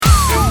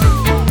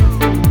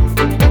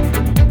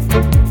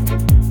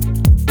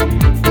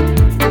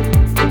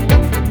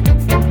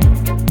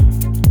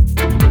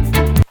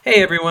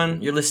Hey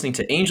everyone, you're listening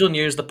to Angel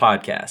Nears, the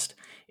podcast.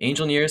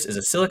 Angel Nears is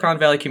a Silicon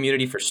Valley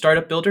community for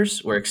startup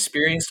builders where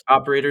experienced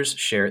operators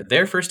share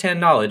their firsthand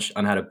knowledge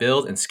on how to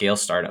build and scale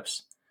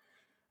startups.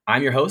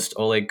 I'm your host,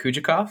 Oleg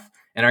Kujakov,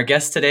 and our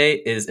guest today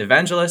is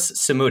Evangelos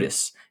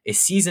Simoutis, a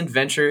seasoned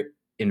venture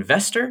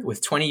investor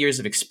with 20 years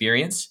of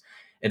experience,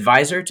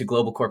 advisor to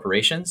global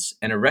corporations,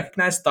 and a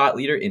recognized thought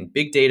leader in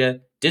big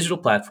data, digital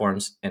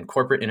platforms, and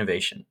corporate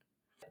innovation.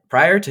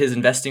 Prior to his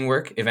investing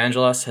work,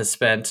 Evangelos has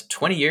spent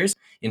 20 years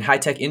in high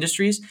tech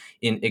industries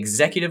in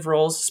executive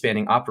roles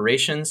spanning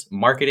operations,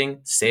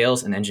 marketing,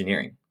 sales, and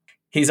engineering.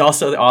 He's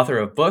also the author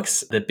of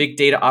books, The Big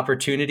Data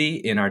Opportunity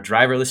in Our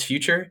Driverless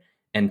Future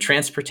and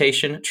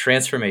Transportation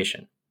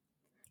Transformation.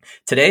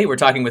 Today, we're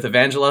talking with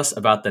Evangelos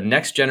about the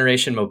next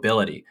generation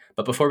mobility.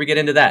 But before we get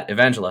into that,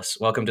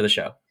 Evangelos, welcome to the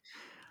show.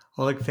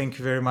 Oleg, thank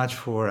you very much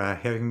for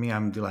having me.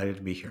 I'm delighted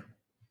to be here.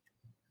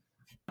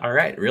 All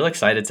right, real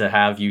excited to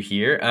have you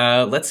here.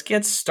 Let's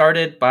get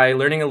started by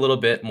learning a little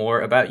bit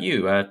more about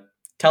you.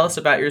 Tell us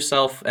about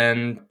yourself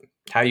and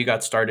how you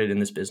got started in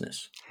this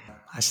business.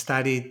 I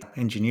studied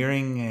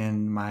engineering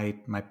and my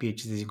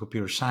PhD is in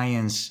computer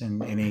science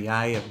and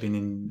AI. I've been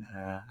in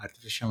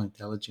artificial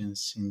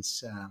intelligence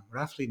since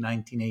roughly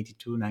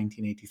 1982,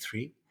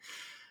 1983.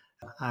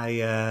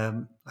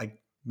 I, like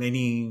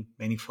many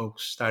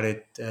folks,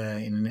 started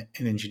in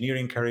an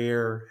engineering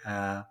career,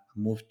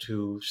 moved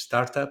to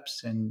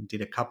startups and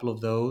did a couple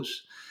of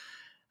those.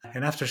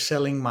 And after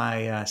selling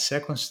my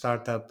second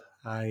startup,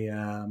 I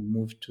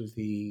moved to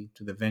the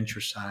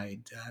venture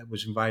side. I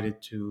was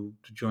invited to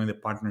join the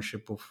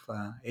partnership of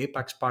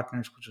Apex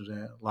Partners, which was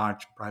a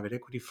large private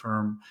equity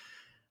firm.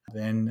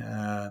 Then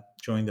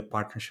joined the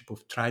partnership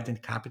of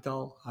Trident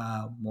Capital,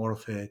 more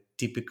of a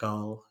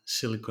typical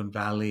Silicon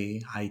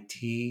Valley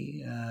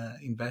IT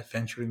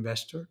venture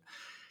investor.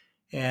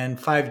 And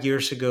 5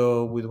 years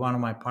ago, with one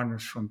of my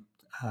partners from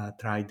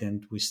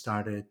Trident, we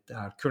started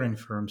our current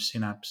firm,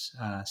 Synapse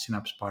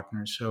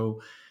Partners.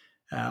 So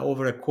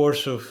over a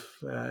course of,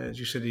 as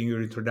you said in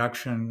your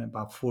introduction,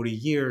 about 40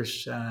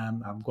 years,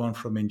 I've gone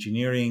from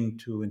engineering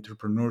to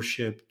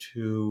entrepreneurship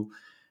to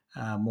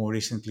more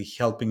recently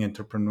helping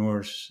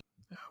entrepreneurs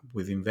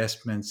with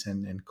investments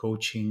and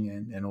coaching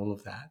and all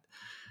of that.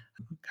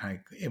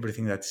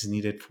 Everything that's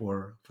needed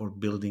for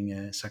building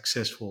a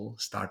successful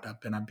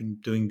startup. And I've been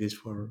doing this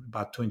for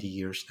about 20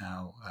 years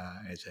now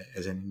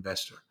as an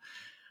investor.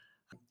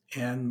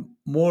 And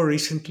more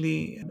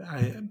recently,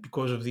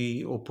 because of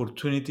the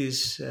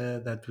opportunities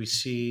that we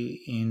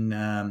see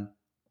in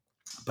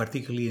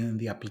particularly in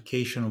the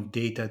application of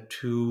data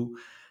to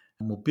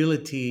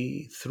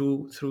mobility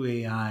through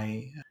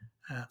AI,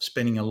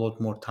 spending a lot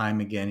more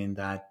time again in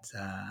that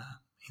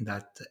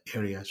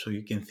area. So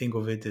you can think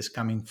of it as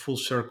coming full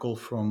circle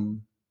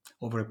from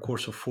over a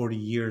course of 40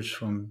 years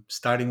from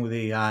starting with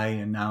AI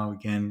and now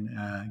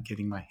again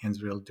getting my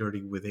hands real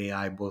dirty with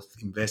AI, both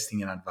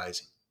investing and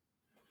advising.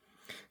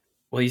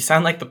 Well, you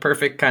sound like the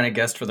perfect kind of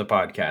guest for the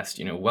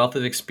podcast, wealth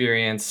of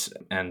experience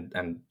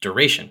and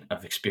duration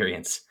of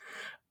experience.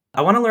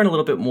 I want to learn a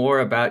little bit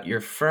more about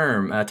your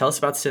firm. Tell us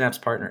about Synapse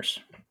Partners.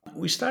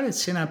 We started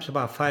Synapse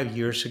about 5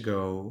 years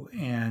ago,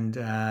 and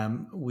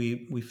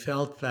we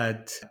felt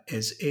that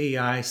as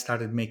AI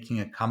started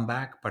making a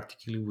comeback,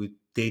 particularly with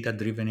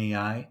data-driven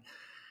AI,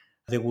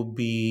 there would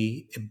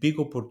be a big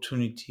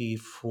opportunity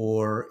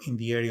for in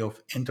the area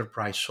of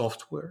enterprise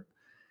software,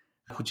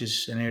 which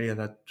is an area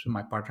that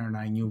my partner and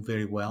I knew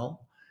very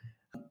well.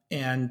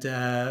 And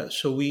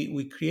so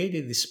we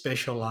created this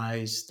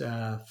specialized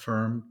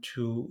firm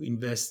to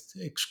invest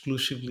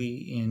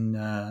exclusively in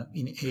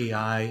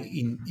AI,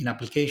 in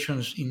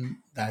applications in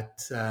that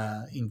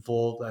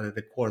involve at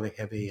the core they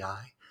have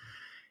AI.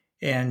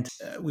 And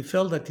we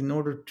felt that in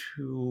order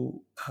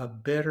to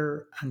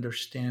better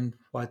understand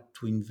what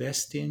to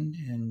invest in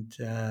and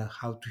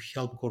how to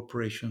help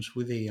corporations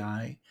with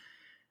AI,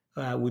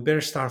 we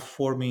better start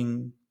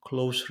forming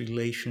close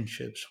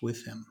relationships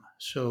with them.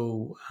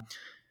 So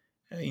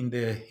in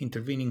the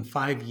intervening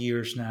 5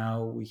 years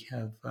now, we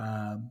have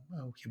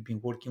been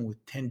working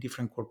with 10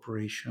 different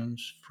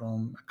corporations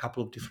from a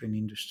couple of different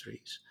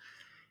industries.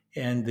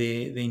 And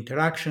the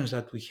interactions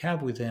that we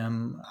have with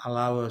them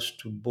allow us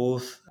to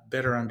both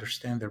better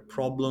understand their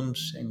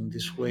problems and in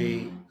this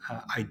way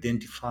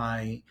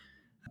identify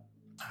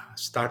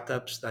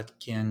startups that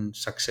can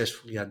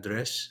successfully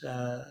address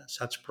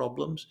such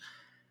problems.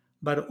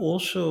 But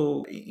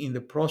also, in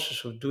the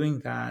process of doing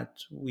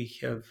that, we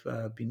have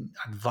been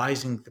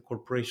advising the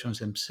corporations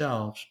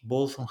themselves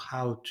both on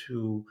how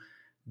to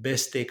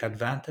best take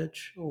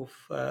advantage of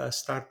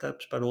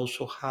startups, but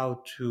also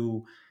how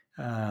to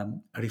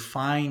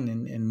refine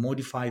and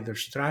modify their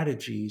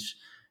strategies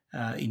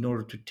in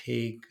order to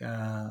take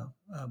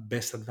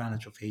best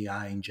advantage of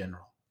AI in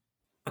general.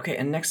 Okay,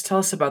 and next, tell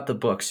us about the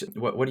books.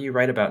 What do you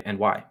write about and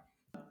why?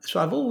 So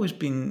I've always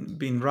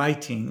been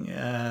writing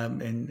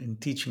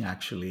and teaching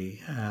actually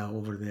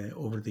over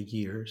the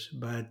years,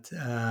 but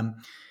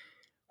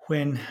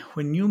when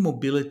new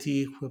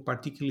mobility,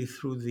 particularly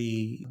through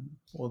the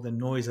all the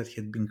noise that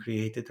had been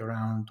created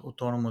around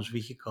autonomous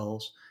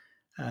vehicles,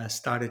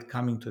 started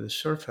coming to the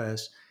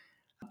surface,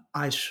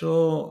 I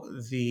saw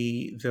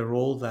the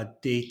role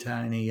that data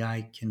and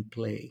AI can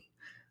play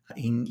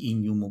in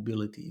new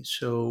mobility.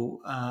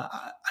 So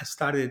I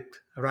started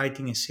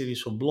writing a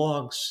series of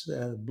blogs.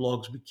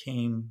 Blogs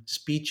became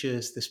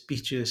speeches. The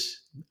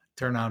speeches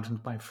turned out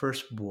into my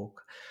first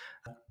book.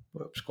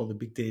 It's called The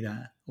Big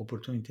Data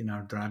Opportunity in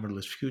Our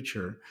Driverless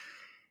Future.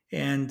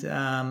 And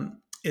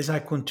as I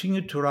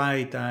continued to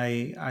write,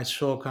 I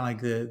saw kind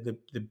of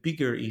like the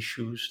bigger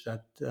issues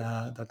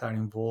that are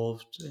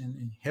involved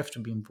and have to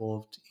be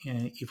involved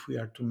if we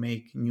are to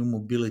make new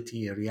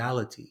mobility a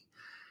reality.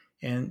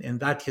 And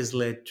that has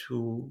led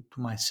to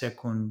my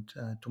second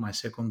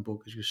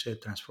book, as you said,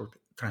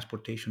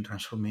 transportation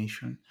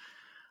transformation.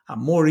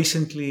 More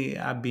recently,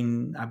 I've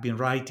been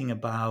writing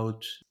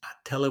about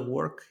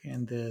telework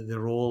and the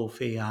role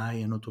of AI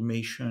and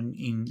automation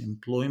in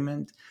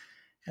employment,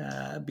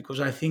 because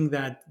I think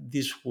that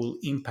this will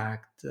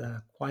impact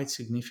quite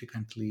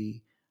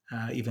significantly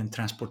even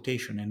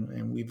transportation,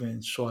 and we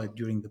even saw it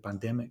during the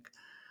pandemic.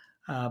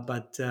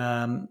 But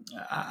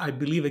I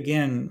believe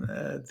again,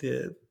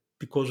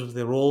 because of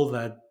the role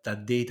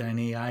that data and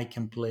AI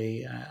can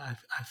play,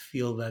 I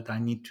feel that I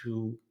need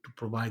to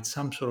provide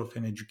some sort of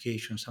an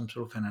education, some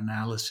sort of an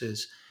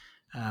analysis,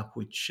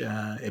 which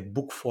a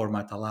book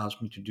format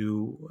allows me to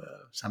do.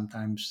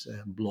 Sometimes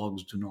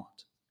blogs do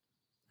not.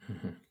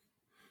 Mhm.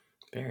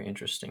 Very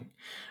interesting.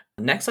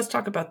 Next, let's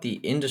talk about the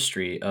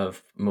industry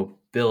of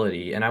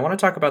mobility. And I want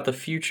to talk about the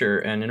future.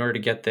 And in order to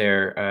get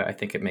there, I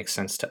think it makes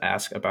sense to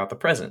ask about the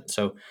present.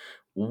 So,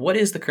 what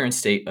is the current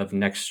state of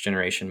next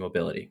generation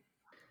mobility?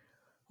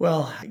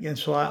 Well, again,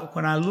 so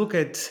when I look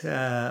at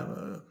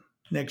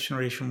next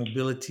generation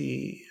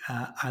mobility,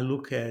 I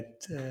look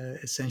at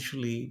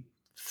essentially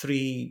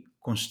three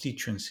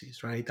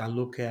constituencies, right? I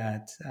look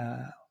at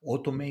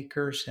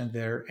automakers and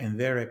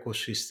their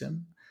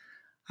ecosystem.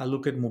 I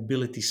look at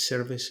mobility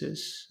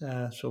services,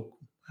 so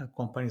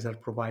companies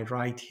that provide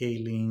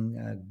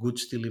ride-hailing,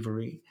 goods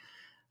delivery,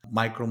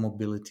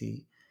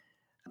 micro-mobility,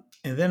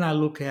 and then I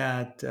look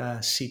at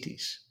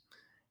cities,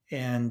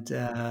 and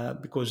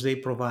because they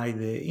provide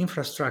the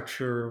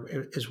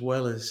infrastructure as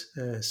well as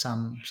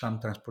some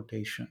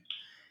transportation.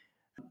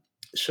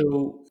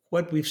 So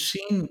what we've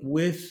seen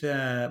with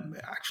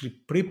actually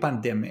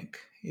pre-pandemic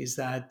is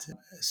that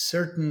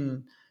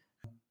certain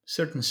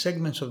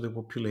segments of the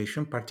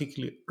population,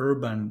 particularly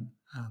urban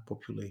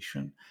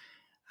population,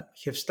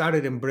 had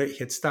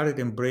started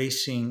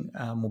embracing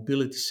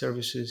mobility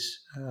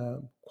services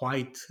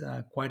quite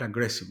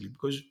aggressively.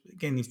 Because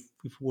again, if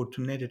we were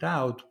to net it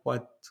out,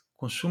 what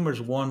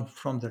consumers want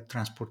from their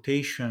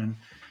transportation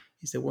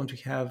is they want to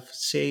have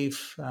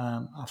safe,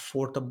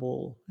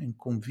 affordable, and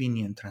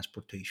convenient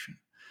transportation.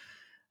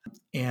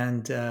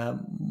 And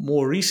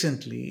more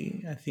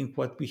recently, I think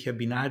what we have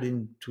been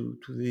adding to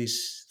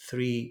these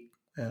three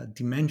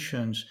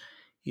dimensions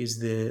is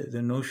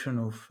the notion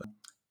of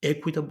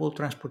equitable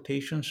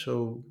transportation.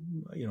 So,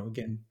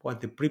 again,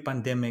 what the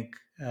pre-pandemic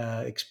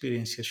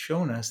experience has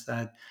shown us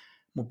that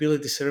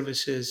mobility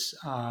services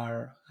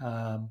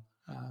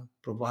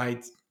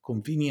provide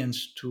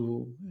convenience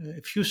to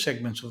a few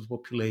segments of the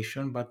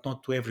population, but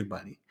not to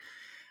everybody.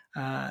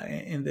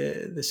 And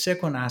the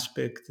second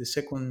aspect, the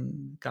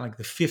second kind of like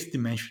the fifth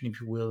dimension,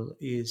 if you will,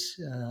 is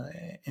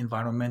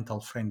environmental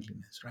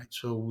friendliness, right?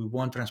 So we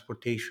want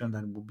transportation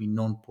that will be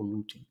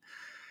non-polluting.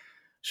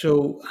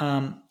 So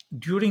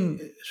during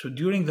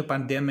the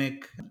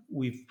pandemic,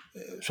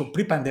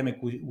 pre-pandemic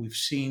we've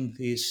seen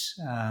this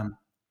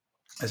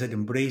as an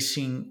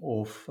embracing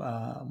of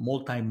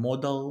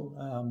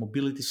multimodal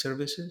mobility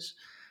services,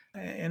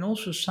 and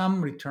also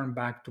some return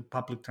back to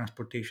public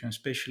transportation,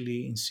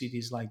 especially in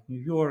cities like New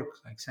York,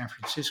 like San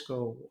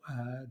Francisco,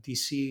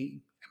 DC.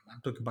 I'm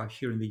talking about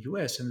here in the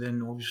US, and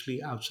then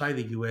obviously outside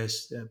the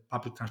US,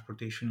 public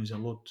transportation is a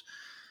lot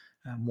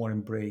more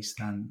embraced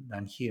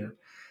than here.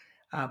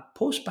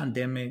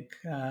 Post-pandemic,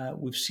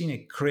 we've seen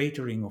a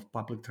cratering of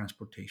public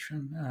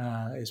transportation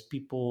as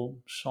people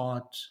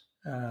sought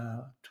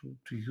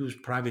to use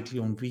privately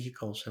owned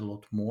vehicles a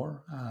lot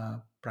more,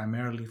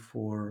 primarily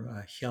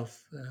for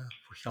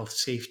health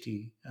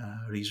safety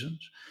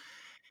reasons.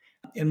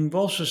 And we've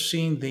also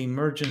seen the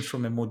emergence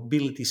from a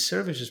mobility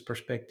services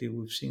perspective.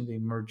 We've seen the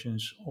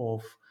emergence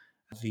of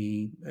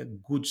the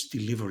goods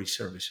delivery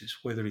services,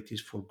 whether it is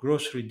for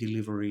grocery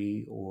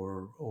delivery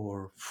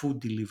or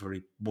food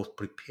delivery, both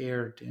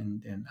prepared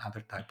and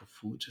other type of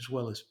foods, as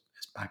well as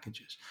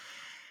packages.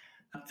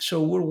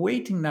 So we're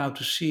waiting now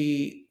to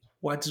see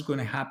what's going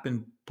to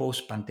happen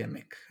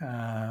post-pandemic.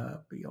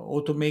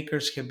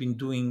 Automakers have been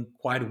doing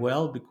quite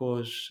well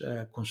because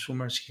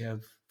consumers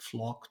have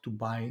flocked to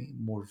buy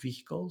more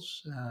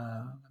vehicles.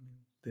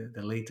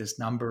 The latest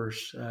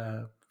numbers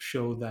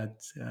show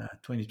that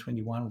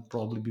 2021 will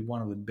probably be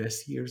one of the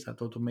best years that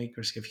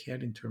automakers have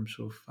had in terms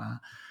of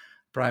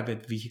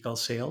private vehicle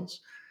sales.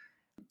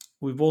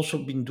 We've also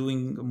been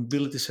doing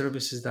mobility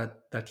services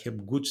that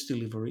have goods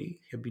delivery,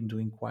 have been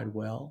doing quite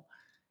well.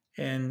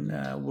 And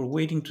we're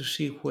waiting to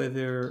see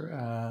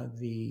whether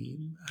the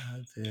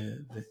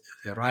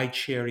ride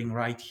sharing,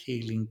 ride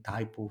hailing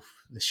type of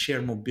the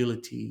share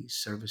mobility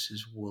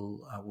services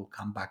will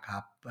come back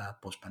up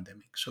post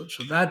pandemic. So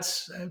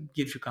that's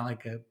gives you kind of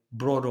like a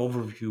broad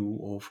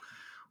overview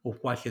of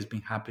what has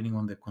been happening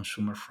on the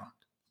consumer front.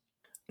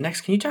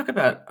 Next, can you talk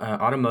about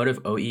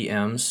automotive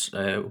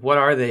OEMs? What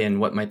are they and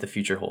what might the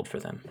future hold for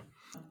them?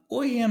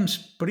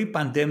 OEMs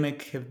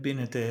pre-pandemic have been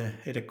at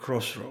a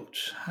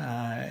crossroads,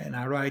 and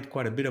I write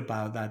quite a bit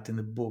about that in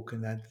the book.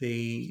 And that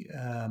they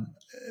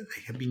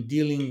have been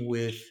dealing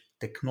with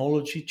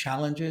technology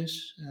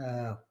challenges,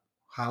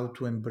 how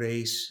to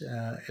embrace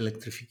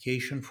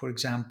electrification, for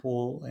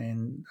example,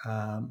 and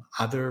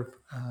other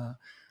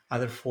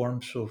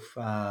forms of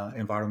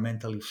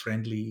environmentally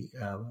friendly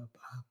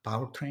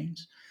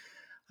powertrains,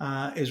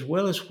 as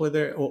well as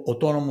whether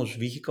autonomous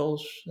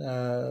vehicles,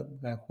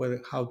 whether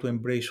how to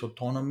embrace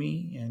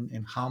autonomy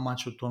and how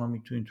much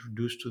autonomy to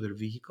introduce to their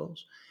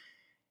vehicles,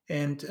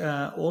 and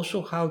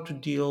also how to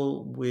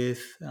deal with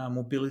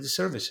mobility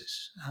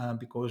services,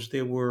 because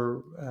they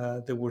were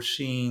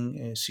seeing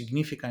a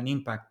significant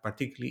impact,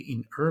 particularly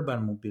in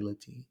urban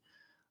mobility,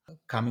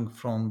 coming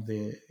from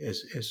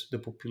as the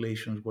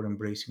populations were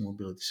embracing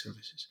mobility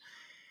services.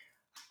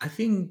 I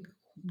think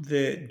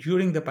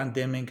during the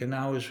pandemic and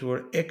now as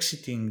we're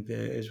exiting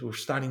as we're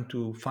starting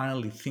to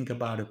finally think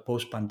about a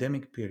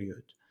post-pandemic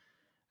period,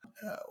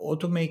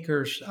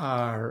 automakers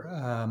are,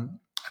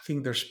 I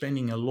think they're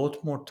spending a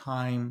lot more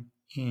time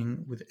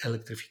in with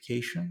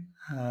electrification.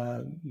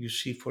 You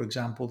see, for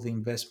example, the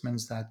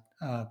investments that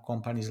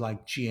companies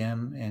like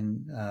GM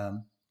and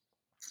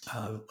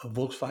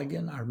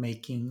Volkswagen are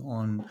making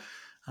on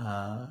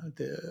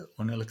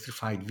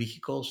electrified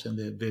vehicles and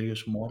the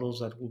various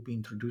models that we'll be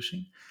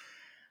introducing.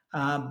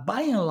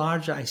 By and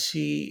large, I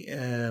see,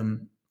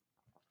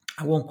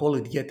 I won't call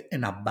it yet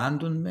an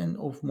abandonment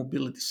of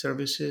mobility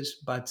services,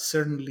 but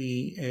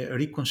certainly a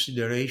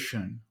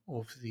reconsideration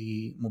of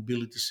the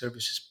mobility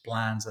services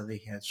plans that they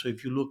had. So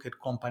if you look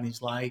at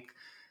companies like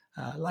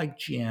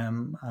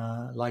GM,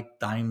 like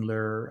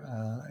Daimler,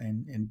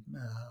 and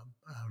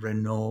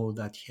Renault,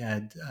 that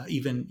had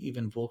even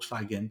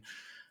Volkswagen,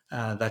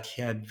 that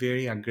had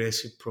very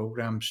aggressive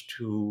programs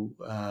to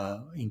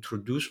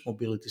introduce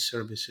mobility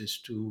services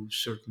to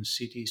certain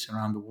cities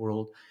around the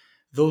world.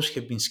 Those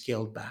have been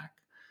scaled back.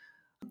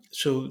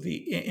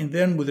 And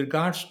then with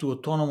regards to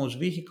autonomous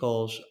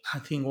vehicles, I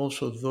think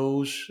also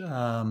those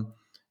uh,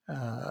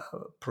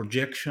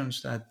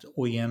 projections that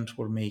OEMs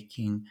were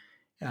making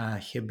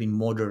have been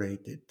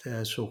moderated.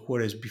 So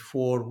whereas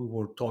before we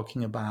were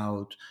talking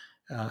about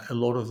a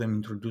lot of them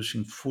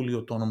introducing fully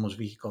autonomous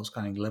vehicles,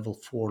 kind of level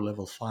 4,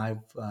 level 5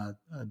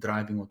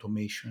 driving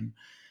automation.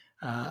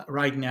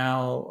 Right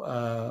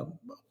now,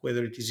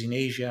 whether it is in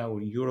Asia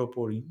or in Europe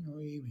or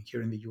even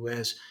here in the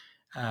US,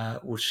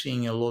 we're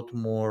seeing a lot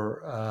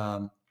more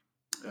uh,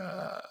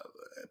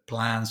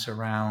 plans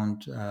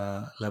around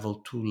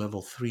level 2,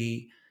 level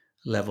 3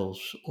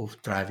 levels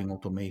of driving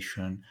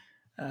automation,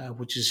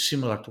 which is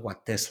similar to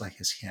what Tesla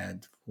has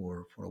had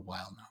for a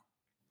while now.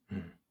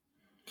 Hmm.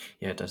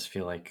 Yeah, it does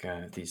feel like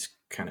these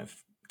kind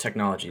of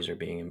technologies are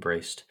being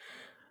embraced.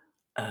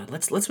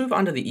 Let's move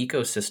on to the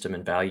ecosystem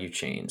and value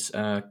chains.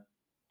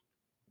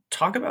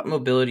 Talk about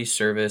mobility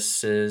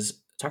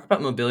services. Talk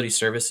about mobility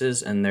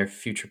services and their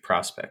future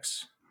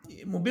prospects.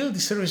 Mobility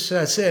services,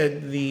 I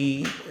said,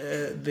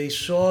 they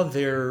saw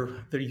their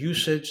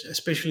usage,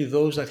 especially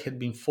those that had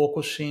been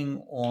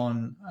focusing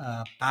on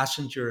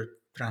passenger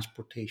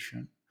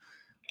transportation,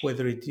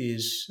 whether it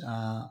is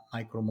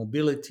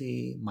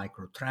micromobility,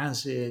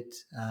 microtransit,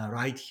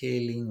 ride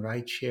hailing,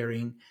 ride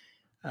sharing.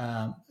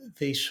 um,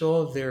 they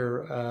saw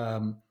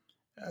their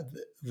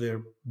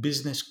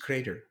business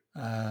crater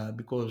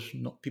because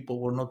people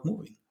were not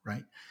moving,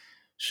 right?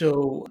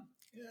 So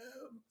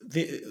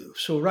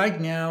so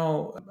right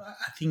now,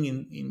 I think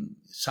in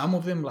some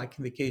of them, like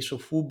in the case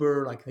of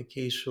Uber, like in the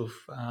case of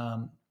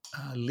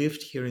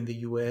Lyft here in the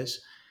US,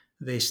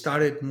 they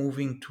started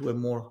moving to a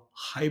more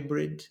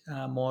hybrid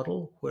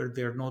model where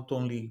they're not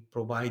only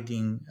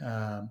providing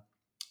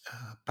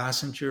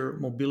passenger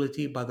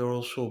mobility, but they're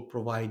also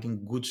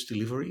providing goods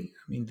delivery.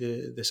 I mean,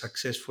 the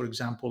success, for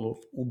example, of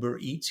Uber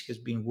Eats has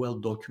been well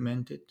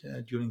documented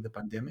during the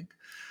pandemic.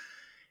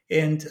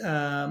 And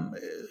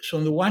so,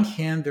 on the one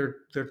hand,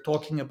 they're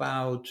talking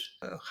about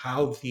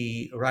how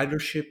the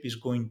ridership is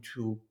going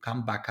to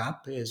come back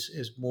up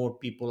as more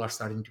people are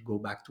starting to go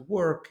back to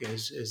work,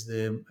 as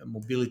the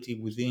mobility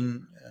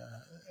within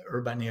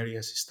urban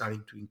areas is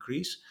starting to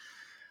increase.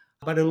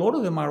 But a lot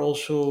of them are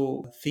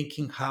also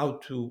thinking how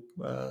to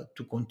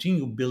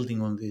continue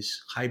building on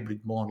this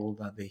hybrid model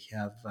that they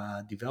have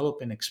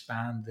developed and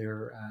expand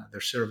their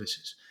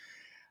services.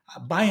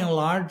 By and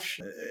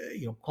large,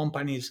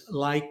 companies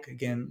like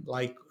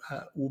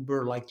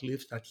Uber, like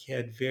Lyft, that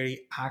had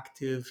very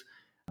active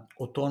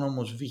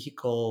autonomous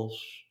vehicles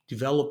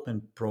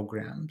development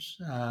programs.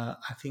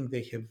 I think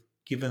they have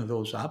given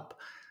those up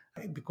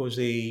because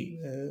they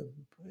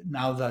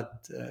now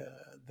that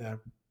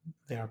they're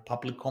they are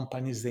public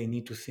companies. They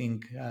need to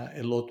think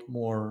a lot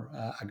more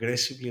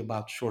aggressively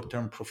about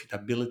short-term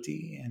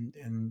profitability,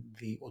 and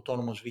the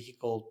autonomous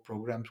vehicle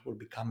programs were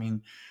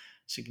becoming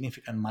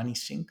significant money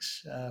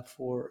sinks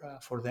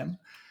for them.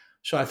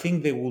 So I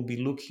think they will be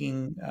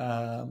looking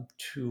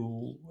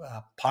to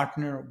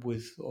partner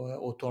with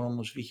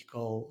autonomous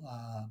vehicle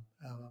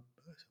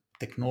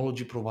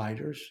technology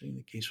providers. In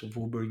the case of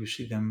Uber, you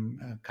see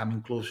them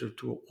coming closer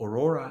to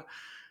Aurora.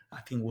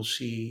 I think we'll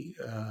see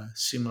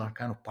similar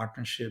kind of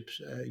partnerships.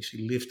 You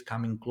see Lyft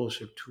coming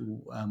closer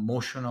to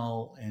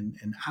Motional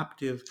and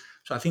Aptiv.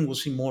 So I think we'll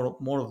see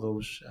more of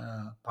those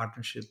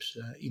partnerships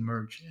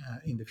emerge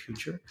in the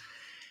future.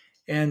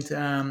 And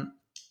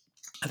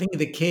I think in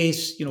the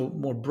case,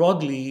 more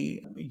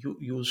broadly,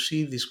 you'll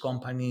see these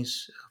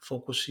companies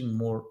focusing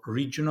more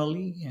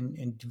regionally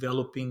and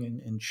developing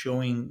and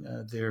showing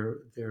their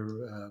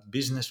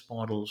business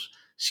models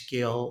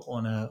scale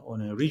on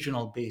a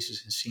regional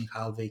basis, and seeing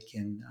how they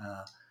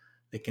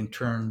can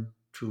turn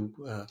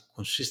to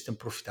consistent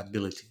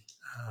profitability.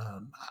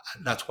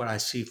 That's what I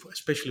see,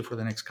 especially for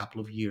the next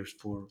couple of years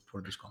for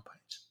these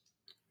companies.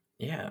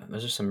 Yeah,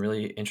 those are some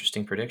really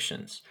interesting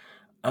predictions.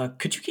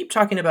 Could you keep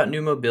talking about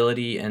new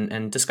mobility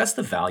and discuss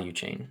the value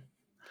chain?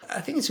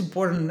 I think it's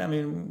important. I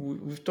mean,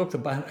 we've talked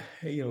about,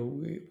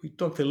 we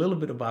talked a little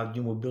bit about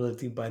new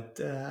mobility, but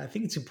I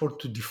think it's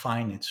important to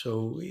define it.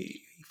 So,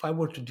 if I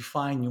were to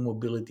define new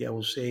mobility, I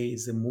would say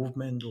it's the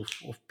movement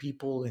of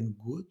people and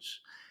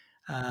goods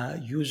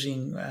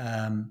using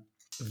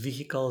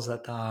vehicles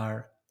that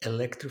are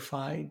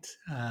electrified,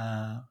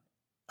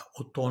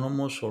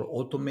 autonomous or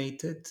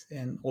automated,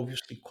 and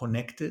obviously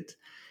connected,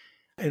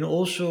 and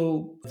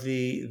also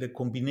the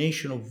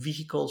combination of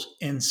vehicles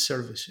and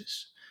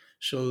services.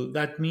 So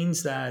that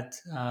means that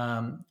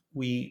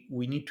we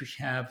need to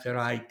have the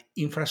right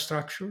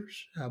infrastructures,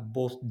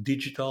 both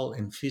digital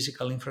and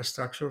physical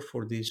infrastructure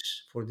for these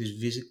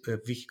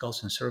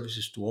vehicles and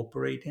services to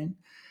operate in.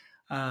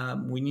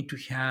 We need to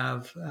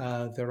have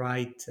the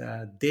right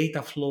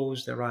data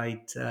flows, the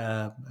right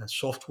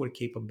software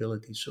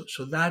capabilities.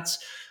 So that's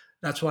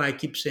why I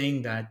keep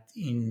saying that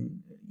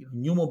in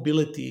new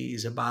mobility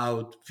is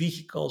about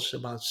vehicles,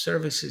 about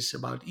services,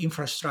 about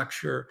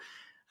infrastructure.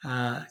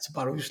 It's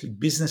about obviously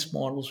business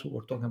models. We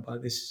were talking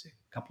about this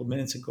a couple of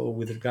minutes ago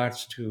with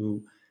regards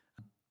to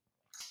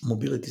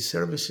mobility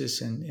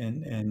services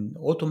and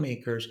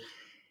automakers.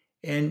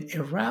 And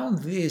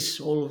around this,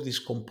 all of these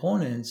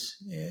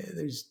components,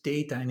 there's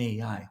data and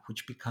AI,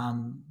 which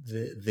become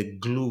the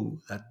glue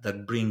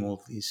that bring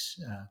all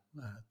this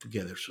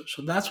together.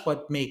 So that's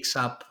what makes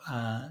up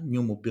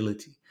new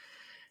mobility.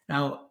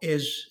 Now,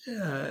 as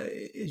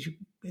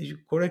you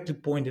correctly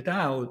pointed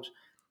out,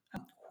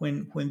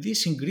 when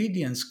these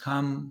ingredients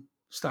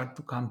start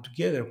to come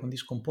together, when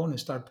these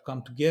components start to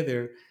come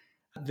together,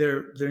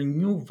 there are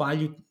new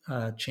value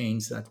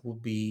chains that will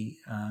be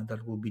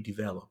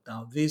developed.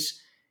 Now,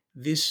 these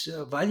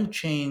value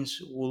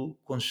chains will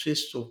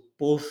consist of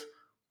both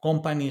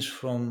companies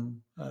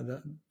from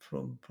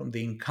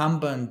the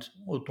incumbent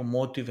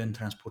automotive and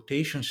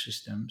transportation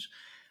systems,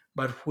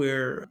 but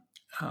where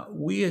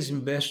we as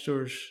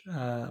investors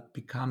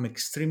become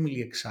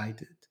extremely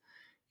excited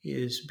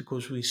is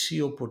because we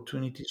see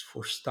opportunities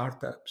for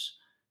startups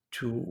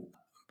to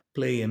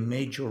play a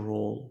major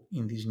role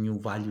in these new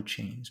value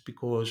chains,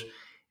 because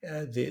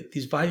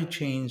these value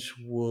chains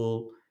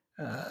will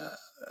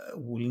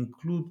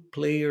include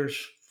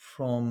players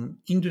from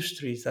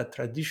industries that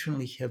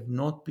traditionally have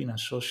not been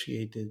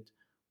associated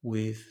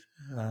with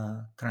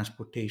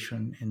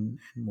transportation and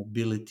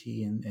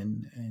mobility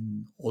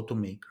and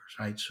automakers,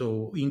 right?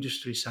 So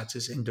industries such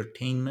as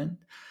entertainment.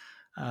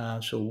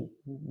 So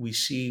we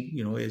see,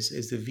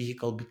 as the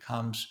vehicle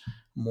becomes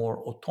more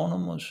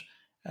autonomous,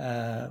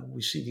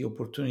 we see the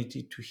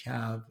opportunity to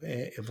have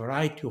a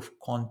variety of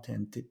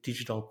content,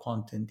 digital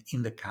content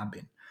in the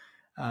cabin.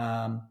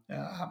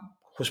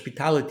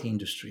 Hospitality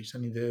industries, I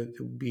mean, they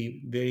will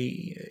be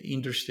very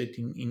interested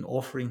in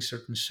offering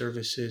certain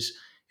services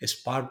as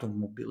part of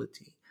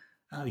mobility.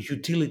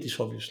 Utilities,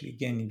 obviously,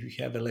 again, if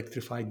you have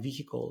electrified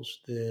vehicles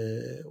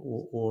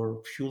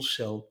or fuel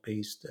cell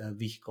based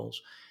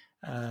vehicles,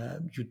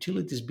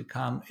 utilities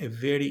become a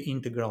very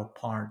integral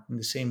part, in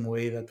the same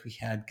way that we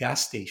had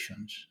gas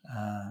stations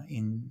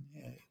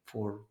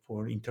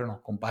for internal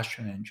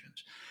combustion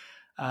engines.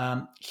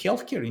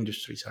 Healthcare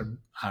industries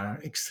are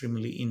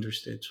extremely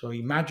interested. So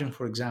imagine,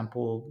 for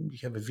example, you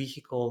have a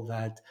vehicle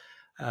that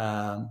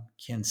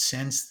can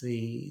sense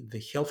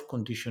the health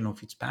condition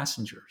of its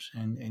passengers,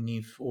 and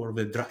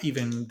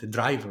even the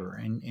driver,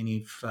 and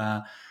if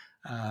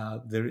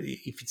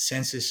it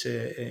senses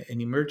an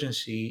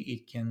emergency,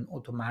 it can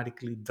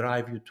automatically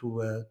drive you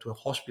to a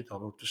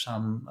hospital or to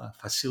some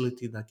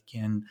facility that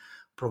can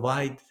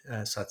provide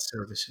such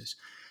services.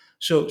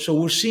 So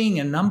we're seeing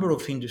a number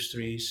of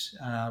industries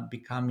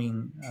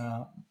becoming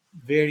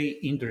very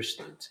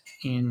interested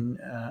in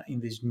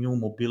this new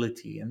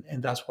mobility,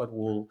 and that's what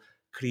will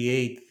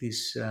create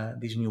these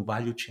new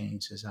value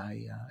chains, as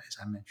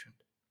I mentioned.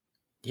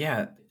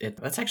 Yeah,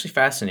 that's actually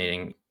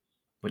fascinating.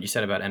 What you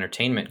said about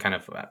entertainment kind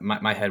of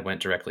my head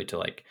went directly to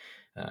like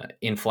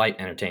in-flight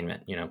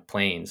entertainment,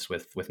 planes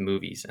with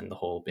movies and the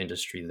whole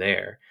industry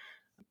there,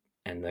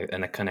 and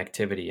the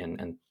connectivity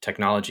and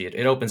technology.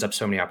 It opens up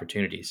so many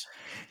opportunities.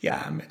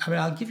 Yeah, I mean,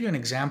 I'll give you an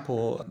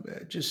example.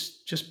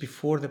 Just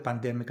before the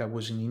pandemic, I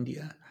was in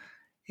India,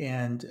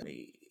 and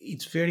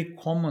it's very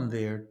common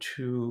there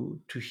to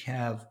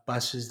have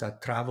buses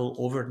that travel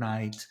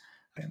overnight,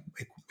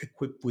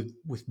 equipped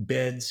with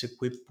beds,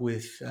 equipped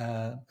with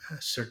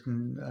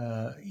certain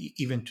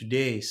even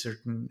today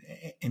certain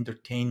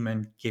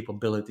entertainment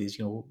capabilities.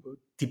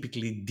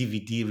 Typically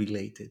DVD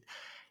related.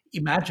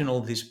 Imagine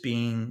all this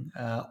being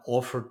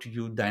offered to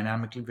you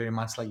dynamically, very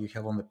much like you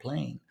have on the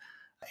plane,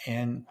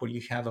 and where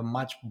you have a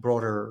much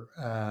broader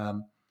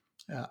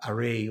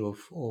array of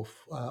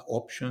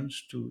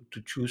options to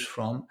choose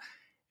from.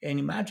 And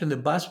imagine the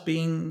bus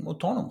being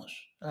autonomous.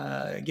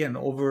 Again,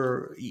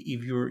 over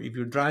if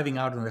you're driving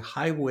out on the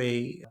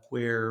highway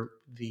where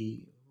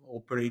the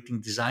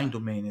operating design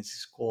domain, as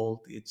it's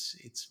called,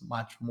 it's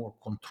much more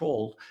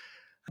controlled.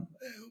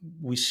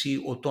 We see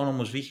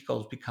autonomous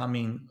vehicles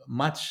becoming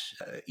much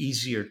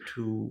easier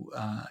to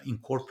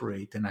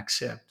incorporate and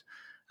accept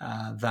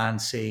than,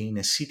 say, in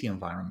a city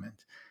environment.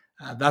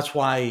 That's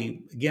why,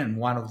 again,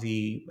 one of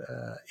the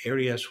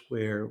areas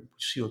where we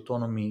see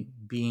autonomy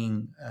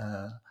being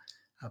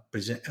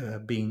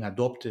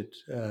adopted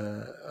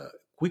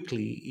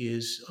quickly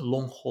is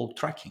long haul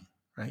tracking,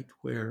 right?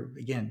 Where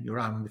again you're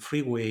out on the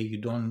freeway,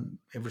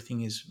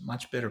 everything is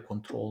much better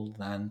controlled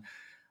than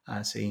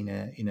say in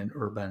an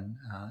urban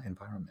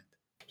environment.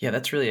 Yeah,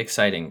 that's really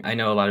exciting. I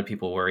know a lot of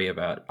people worry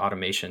about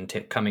automation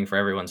coming for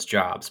everyone's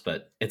jobs,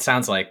 but it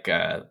sounds like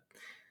there's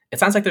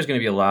going to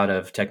be a lot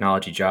of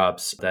technology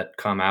jobs that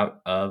come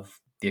out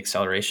of the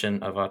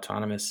acceleration of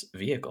autonomous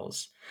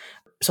vehicles.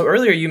 So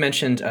earlier you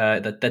mentioned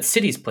that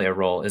cities play a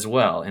role as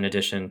well, in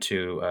addition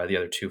to the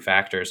other two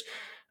factors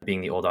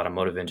being the old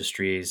automotive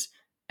industries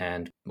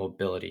and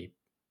mobility.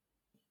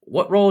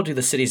 What role do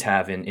the cities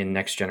have in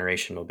next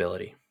generation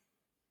mobility?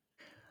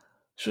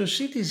 So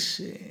cities,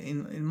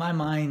 in my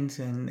mind,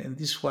 and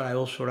this is what I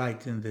also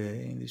write in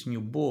this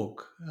new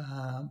book,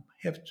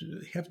 have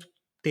to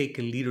take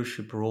a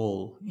leadership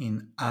role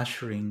in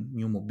ushering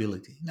new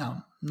mobility.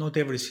 Now, not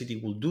every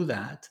city will do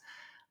that,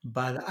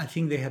 but I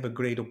think they have a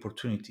great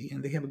opportunity,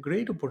 and they have a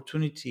great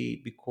opportunity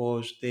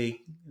because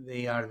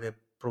they are the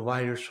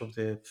providers of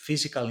the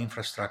physical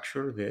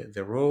infrastructure,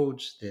 the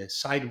roads, the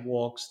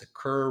sidewalks, the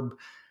curb,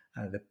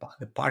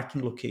 the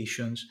parking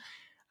locations,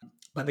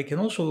 but they can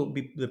also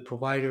be the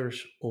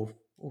providers of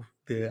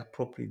the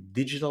appropriate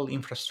digital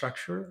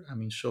infrastructure. I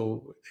mean,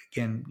 so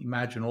again,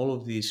 imagine all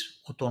of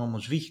these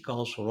autonomous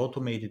vehicles or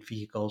automated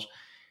vehicles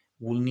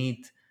will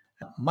need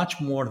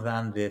much more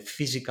than the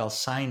physical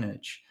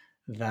signage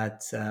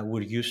that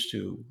we're used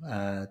to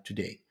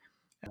today.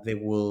 We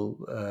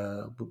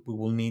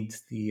will need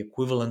the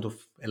equivalent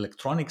of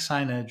electronic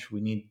signage.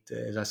 We need,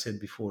 as I said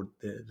before,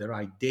 the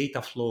right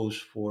data flows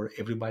for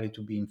everybody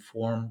to be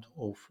informed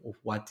of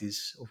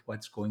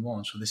what's going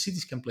on. So the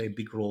cities can play a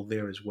big role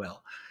there as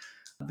well.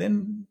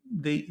 Then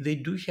they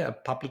do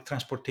have public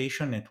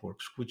transportation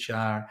networks, which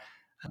are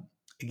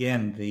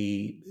again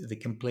they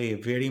can play a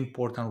very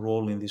important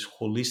role in this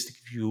holistic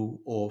view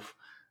of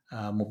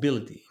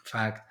mobility. In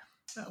fact,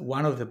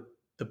 one of the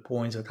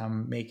points that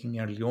I'm making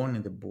early on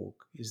in the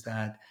book is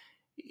that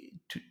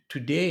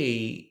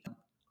today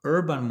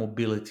urban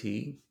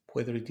mobility,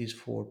 whether it is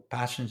for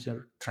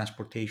passenger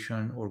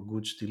transportation or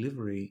goods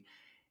delivery,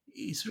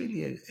 is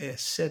really a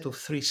set of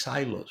three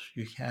silos.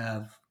 You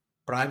have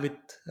private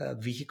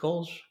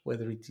vehicles,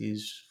 whether it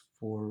is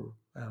for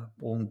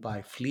owned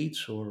by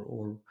fleets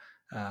or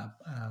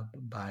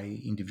by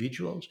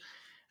individuals.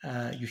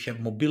 You have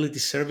mobility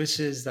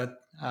services that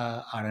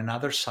are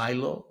another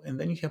silo, and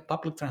then you have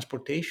public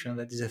transportation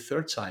that is a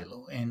third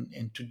silo.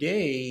 And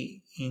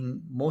today,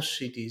 in most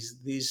cities,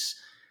 these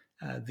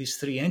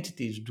three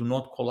entities do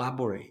not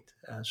collaborate.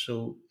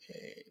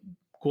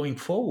 Going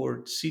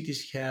forward,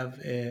 cities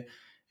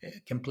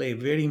can play a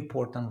very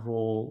important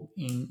role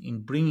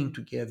in bringing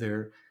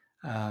together,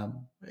 at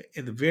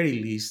the very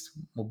least,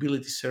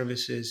 mobility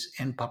services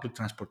and public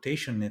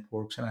transportation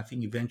networks. And I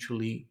think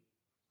eventually,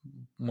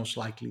 most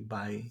likely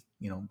by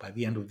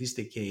the end of this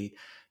decade,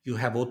 you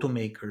have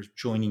automakers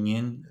joining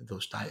in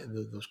those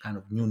kind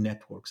of new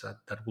networks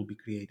that will be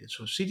created.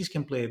 So cities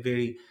can play a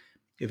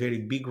very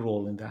big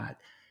role in that.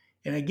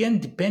 And again,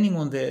 depending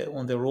on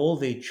the role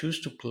they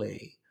choose to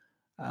play,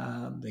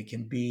 they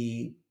can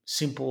be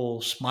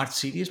simple smart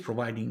cities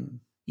providing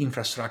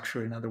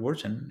infrastructure, in other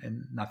words,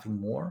 and nothing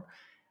more.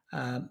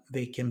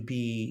 They can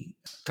be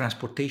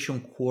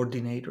transportation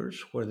coordinators,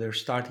 where they're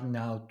starting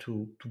now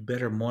to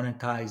better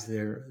monetize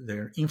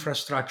their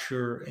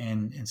infrastructure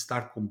and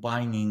start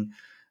combining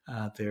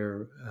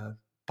their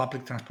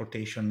public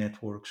transportation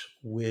networks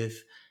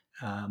with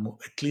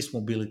at least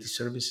mobility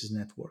services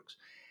networks.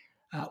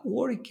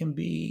 Or it can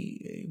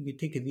be, if we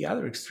take it the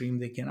other extreme,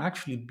 they can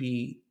actually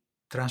be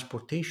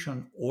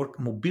transportation or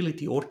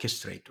mobility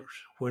orchestrators,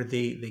 where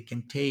they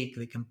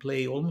can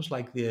play almost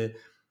like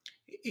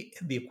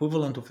the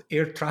equivalent of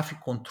air traffic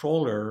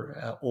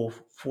controller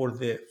of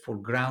for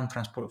ground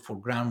transport, for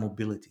ground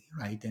mobility,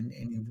 right? And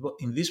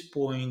in this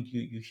point,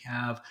 you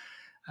have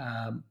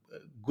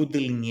good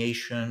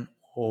delineation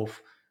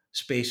of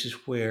spaces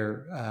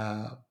where,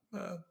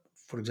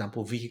 for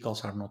example,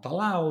 vehicles are not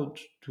allowed,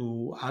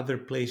 to other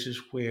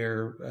places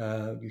where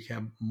you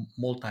have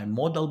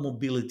multimodal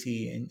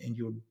mobility, and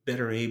you're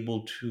better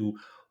able to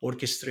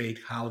orchestrate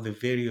how the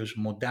various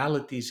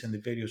modalities and the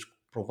various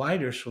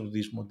providers of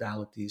these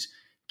modalities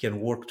can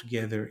work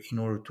together in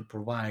order to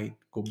provide,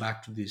 go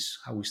back to this,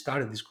 how we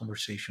started this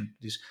conversation,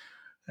 this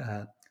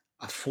uh,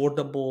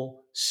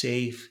 affordable,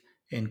 safe,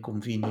 and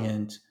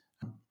convenient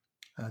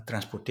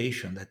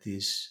transportation that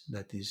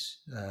is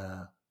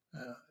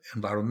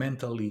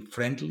environmentally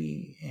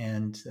friendly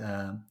and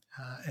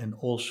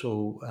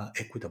also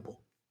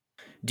equitable.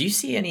 Do you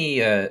see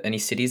any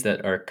cities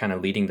that are kind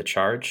of leading the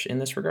charge in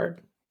this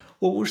regard?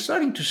 Well, we're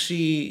starting to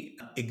see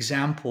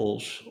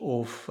examples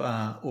of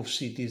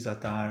cities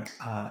that are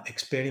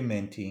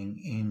experimenting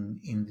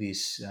in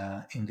these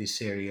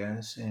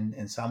areas,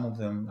 and some of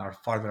them are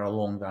farther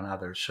along than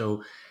others.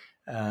 So,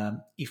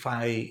 if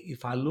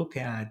I look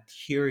at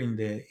here in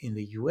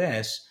the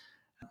U.S.,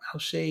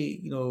 I'll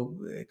say,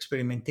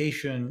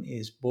 experimentation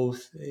is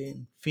both.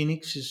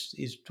 Phoenix is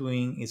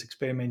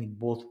experimenting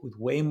both with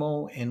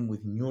Waymo and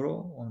with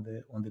Nuro on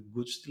the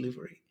goods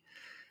delivery.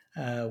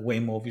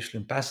 Waymo obviously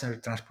in passenger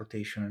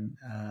transportation,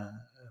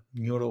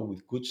 Nuro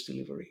with goods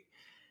delivery.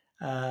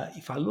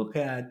 If I look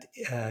at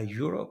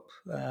Europe,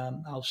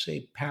 I'll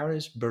say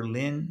Paris,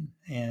 Berlin,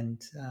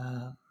 and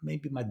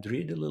maybe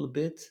Madrid a little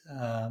bit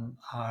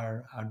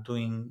are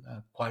doing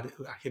are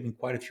having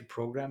quite a few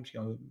programs.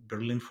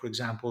 Berlin, for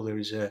example,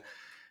 there's a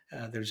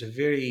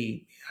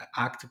very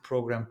active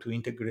program to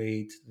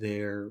integrate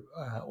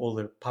all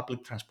their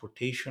public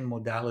transportation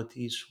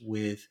modalities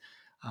with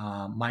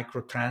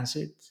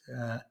microtransit,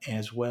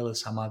 as well as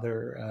some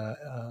other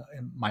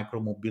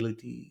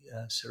micromobility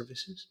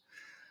services.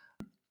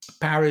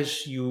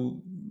 Paris,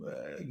 you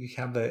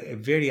have a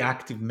very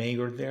active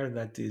mayor there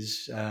that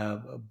is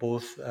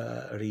both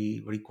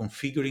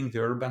reconfiguring the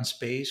urban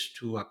space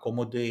to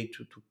accommodate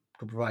to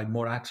provide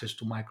more access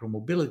to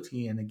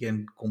micromobility, and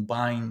again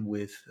combined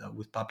with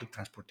public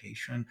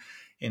transportation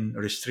and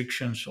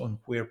restrictions on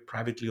where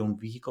privately owned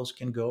vehicles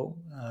can go.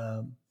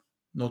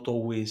 Not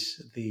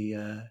always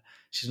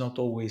she's not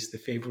always the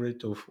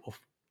favorite of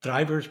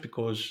drivers,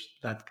 because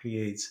that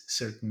creates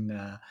certain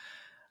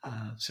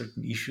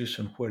issues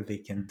on where they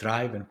can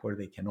drive and where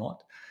they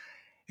cannot.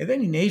 And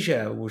then in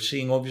Asia, we're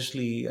seeing,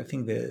 obviously, I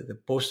think the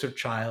poster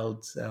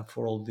child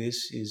for all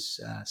this is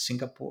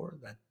Singapore,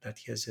 that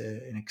has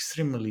an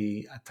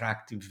extremely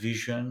attractive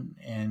vision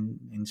and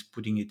is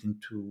putting it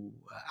into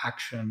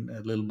action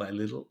little by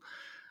little.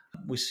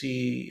 We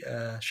see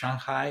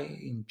Shanghai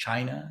in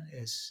China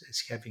as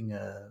having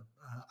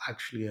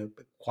actually a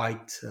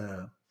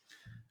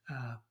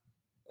uh,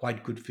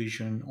 quite good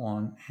vision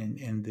on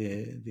and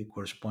the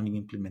corresponding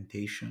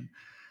implementation.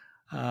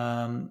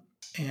 Um,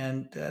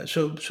 and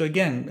so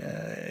again,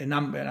 and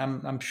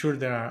I'm sure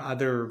there are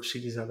other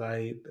cities that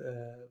I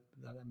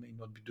may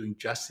not be doing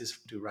justice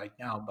to right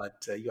now,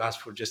 but you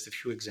asked for just a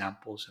few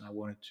examples, and I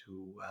wanted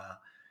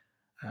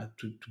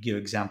to give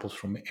examples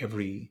from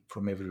every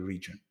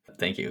region.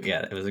 Thank you.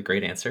 Yeah, it was a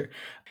great answer.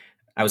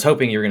 I was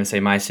hoping you were going to say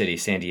my city,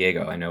 San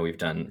Diego. I know we've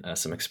done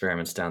some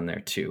experiments down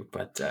there too,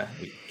 but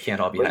we can't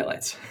all be Well,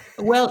 highlights.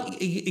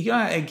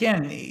 yeah.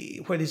 Again,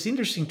 what is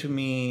interesting to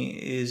me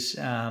is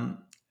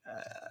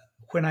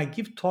when I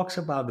give talks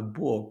about the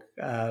book.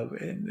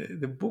 And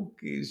the book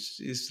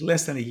is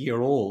less than a year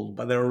old,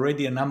 but there are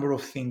already a number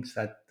of things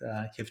that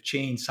have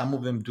changed. Some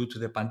of them due to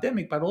the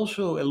pandemic, but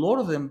also a lot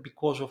of them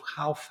because of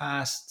how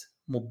fast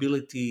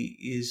mobility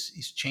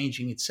is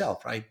changing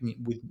itself. Right,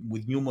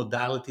 with new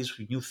modalities,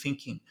 with new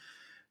thinking.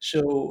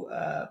 So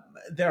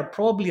there are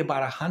probably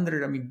about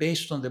 100. I mean,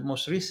 based on the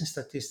most recent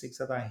statistics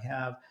that I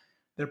have,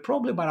 there are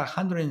probably about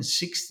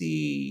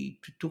 160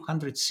 to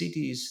 200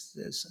 cities,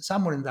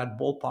 somewhere in that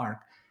ballpark,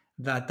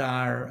 that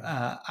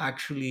are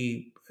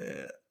actually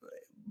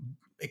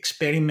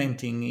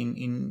experimenting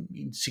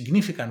in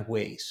significant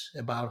ways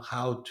about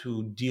how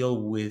to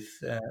deal with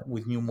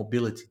new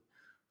mobility.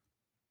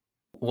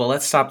 Well,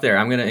 let's stop there.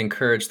 I'm going to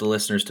encourage the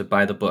listeners to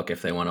buy the book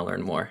if they want to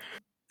learn more.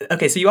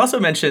 Okay, so you also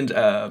mentioned,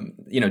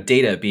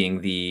 data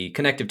being the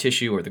connective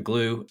tissue or the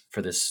glue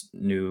for this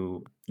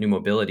new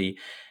mobility.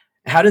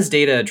 How does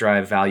data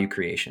drive value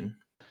creation?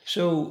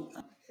 So,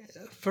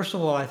 first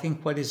of all, I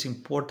think what is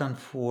important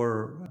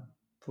for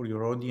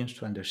your audience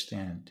to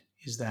understand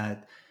is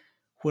that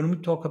when we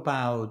talk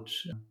about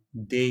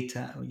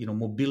data,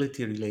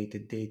 mobility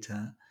related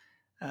data,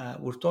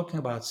 we're talking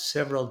about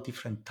several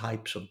different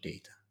types of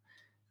data.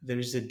 There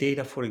is the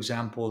data, for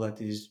example, that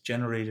is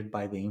generated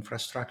by the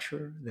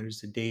infrastructure. There is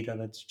the data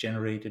that's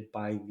generated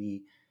by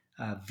the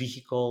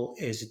vehicle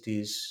as it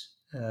is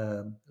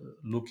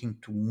looking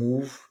to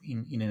move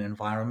in an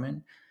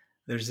environment.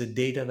 There's the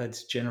data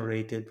that's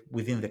generated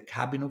within the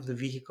cabin of the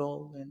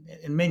vehicle,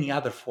 and many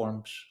other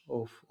forms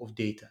of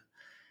data.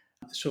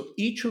 So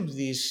each of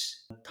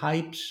these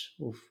types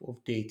of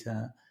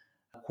data,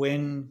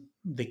 when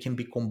they can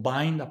be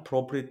combined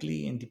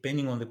appropriately, and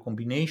depending on the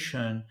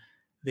combination,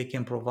 they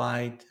can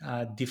provide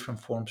different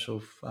forms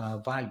of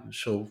value.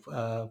 So,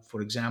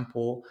 for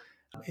example,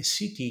 a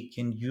city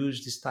can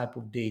use this type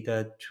of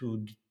data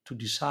to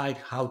decide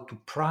how to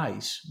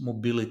price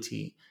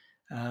mobility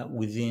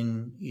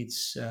within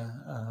its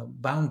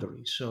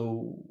boundaries.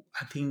 So,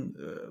 I think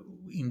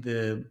in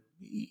the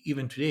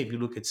even today, if you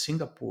look at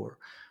Singapore,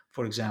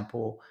 for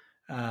example,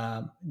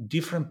 uh,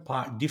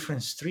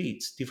 different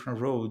streets, different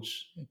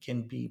roads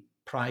can be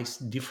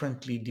priced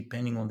differently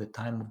depending on the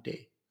time of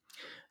day.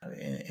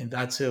 And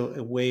that's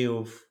a way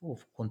of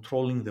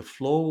controlling the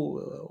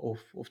flow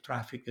of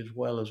traffic, as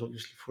well as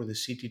obviously for the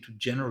city to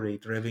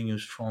generate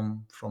revenues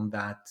from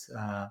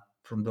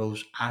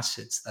those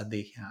assets that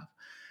they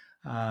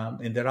have.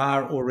 And there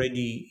are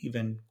already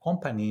even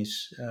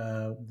companies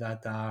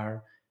that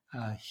are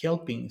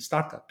helping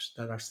startups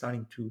that are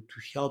starting to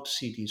help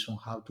cities on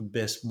how to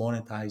best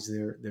monetize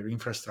their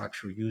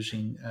infrastructure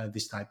using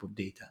this type of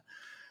data.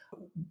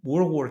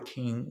 We're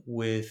working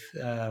with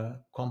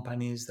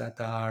companies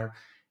that are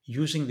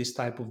using this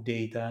type of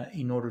data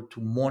in order to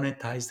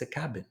monetize the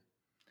cabin.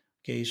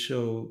 Okay,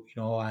 so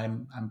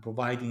I'm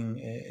providing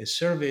a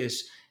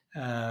service,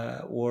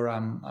 or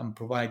I'm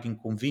providing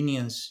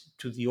convenience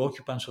to the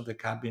occupants of the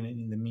cabin, and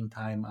in the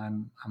meantime,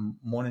 I'm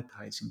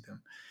monetizing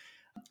them.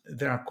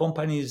 There are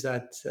companies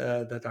that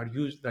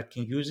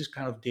can use this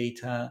kind of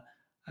data.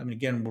 I mean,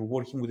 again, we're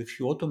working with a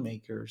few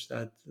automakers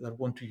that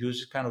want to use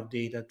this kind of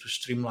data to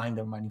streamline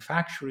their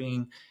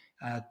manufacturing,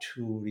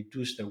 to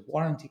reduce their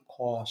warranty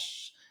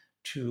costs,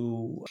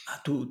 to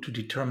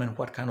determine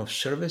what kind of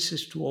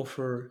services to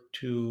offer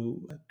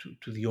to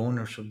the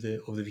owners of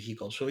the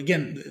vehicle. So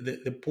again,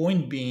 the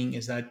point being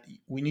is that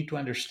we need to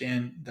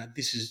understand that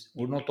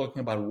we're not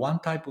talking about one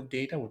type of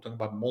data, we're talking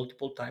about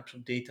multiple types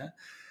of data.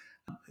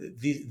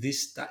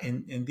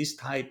 And these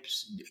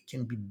types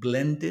can be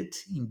blended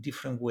in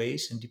different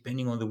ways, and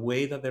depending on the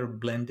way that they're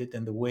blended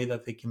and the way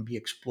that they can be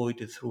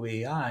exploited through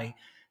AI,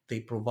 they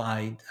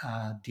provide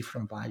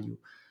different value.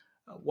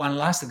 One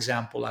last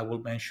example I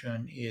will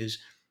mention is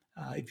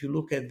if you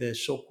look at the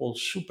so-called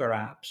super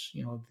apps.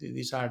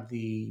 These are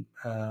the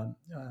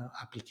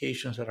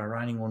applications that are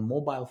running on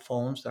mobile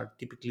phones that are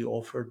typically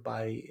offered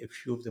by a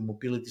few of the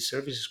mobility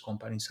services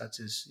companies, such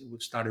as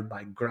we've started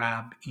by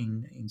Grab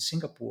in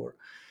Singapore,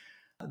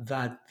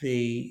 where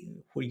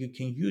you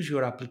can use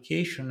your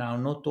application now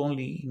not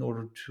only in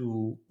order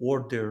to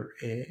order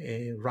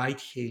a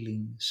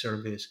ride-hailing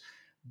service,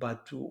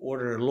 but to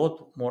order a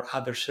lot more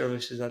other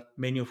services, that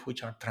many of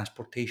which are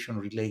transportation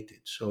related.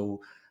 So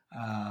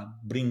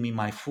bring me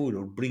my food,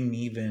 or bring me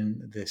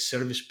even the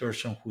service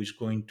person who is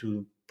going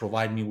to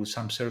provide me with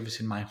some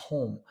service in my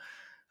home.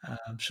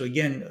 So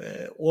again,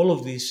 all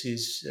of this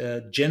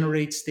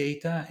generates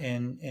data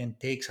and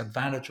takes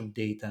advantage of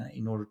data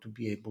in order to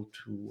be able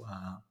to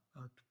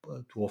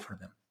offer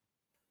them.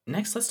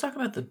 Next, let's talk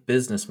about the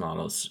business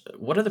models.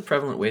 What are the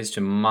prevalent ways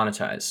to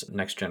monetize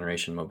next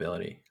generation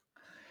mobility?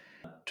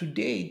 To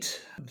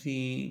date,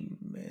 the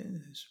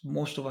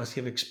most of us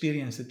have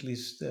experienced, at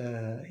least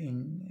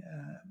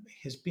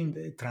has been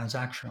the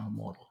transactional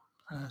model.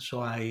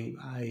 So I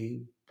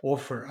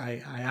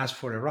ask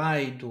for a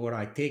ride, or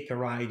I take a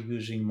ride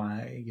using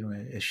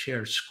a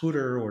shared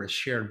scooter or a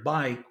shared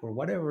bike or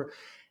whatever,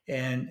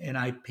 and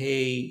I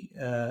pay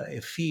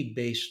a fee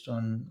based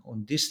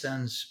on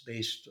distance,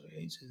 it's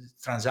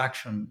a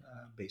transaction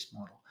based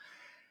model.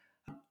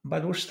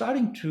 But we're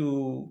starting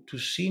to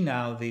see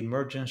now the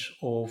emergence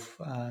of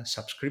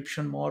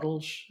subscription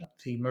models,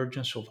 the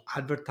emergence of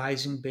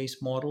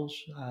advertising-based models.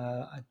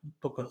 I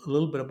talk a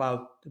little bit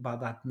about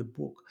that in the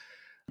book,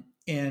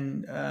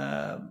 and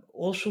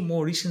also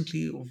more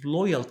recently of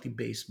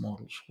loyalty-based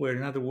models, where,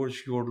 in other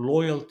words, your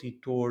loyalty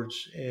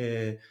towards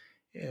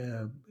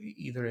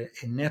either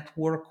a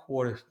network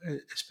or a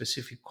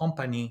specific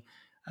company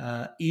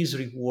is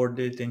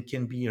rewarded and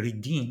can be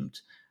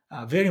redeemed,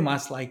 very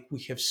much like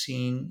we have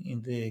seen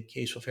in the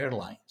case of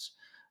airlines,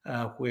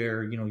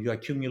 where you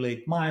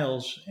accumulate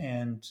miles,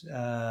 and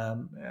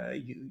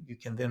you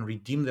can then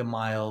redeem the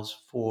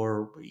miles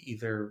for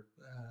either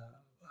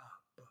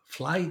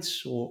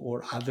flights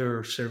or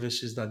other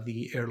services that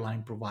the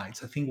airline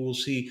provides. I think we'll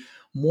see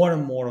more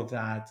and more of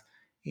that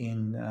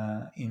in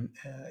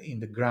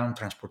the ground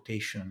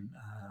transportation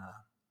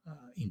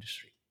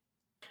industry.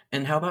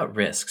 And how about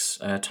risks?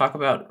 Talk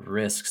about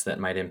risks that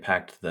might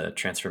impact the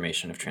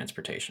transformation of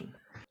transportation.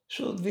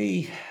 So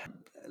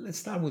let's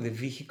start with the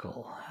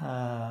vehicle.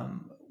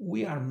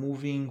 We are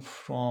moving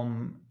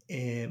from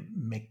a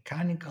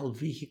mechanical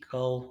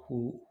vehicle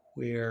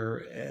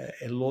where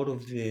a lot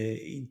of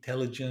the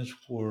intelligence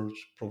was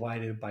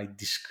provided by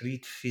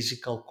discrete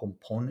physical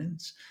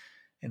components,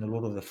 and a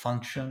lot of the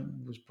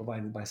function was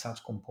provided by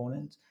such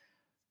components,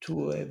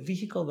 to a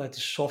vehicle that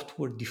is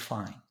software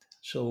defined.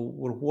 So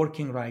we're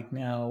working right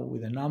now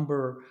with a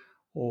number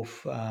of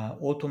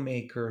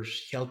automakers,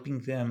 helping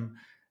them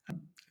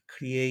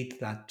create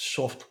that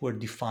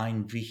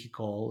software-defined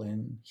vehicle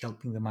and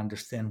helping them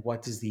understand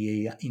what is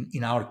the AI,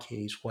 in our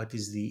case, what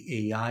is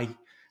the AI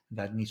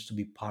that needs to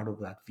be part of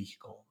that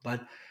vehicle.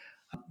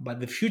 But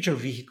the future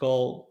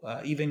vehicle,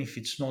 even if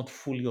it's not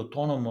fully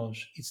autonomous,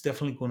 it's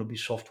definitely going to be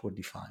software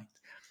defined.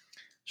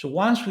 So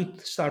once we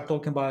start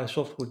talking about a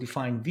software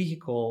defined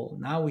vehicle,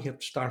 now we have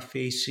to start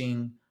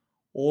facing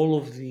all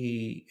of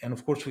the, and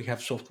of course we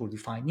have software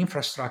defined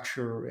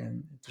infrastructure,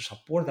 and to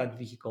support that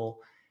vehicle,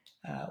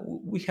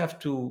 we have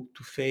to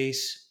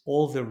face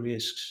all the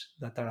risks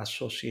that are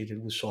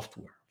associated with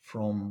software,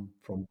 from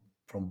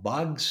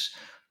bugs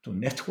to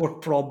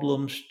network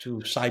problems to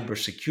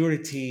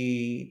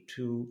cybersecurity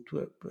to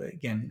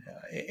again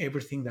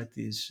everything that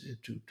is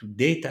to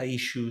data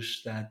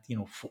issues that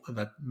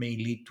that may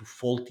lead to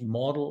faulty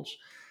models.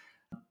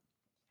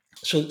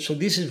 So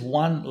this is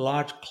one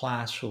large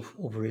class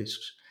of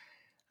risks.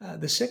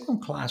 The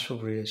second class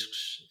of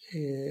risks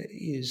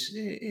is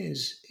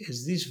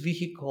this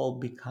vehicle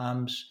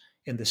becomes,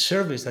 and the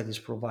service that is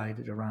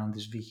provided around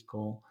this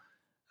vehicle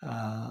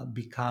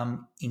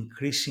become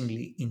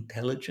increasingly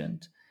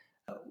intelligent.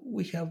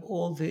 We have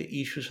all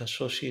the issues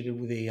associated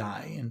with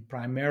AI, and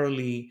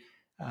primarily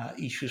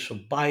issues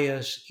of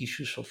bias,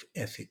 issues of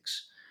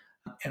ethics.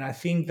 And I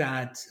think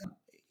that,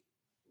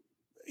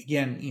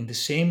 again, in the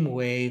same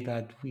way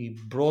that we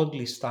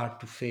broadly start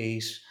to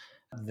face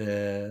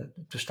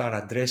to start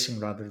addressing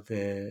rather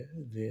the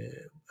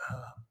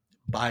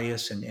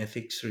bias and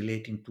ethics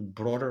relating to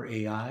broader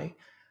AI,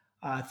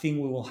 I think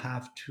we will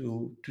have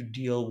to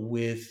deal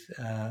with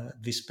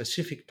this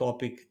specific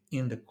topic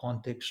in the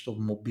context of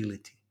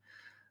mobility.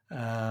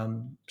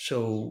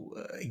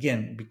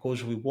 Again,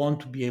 because we want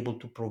to be able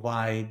to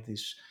provide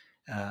this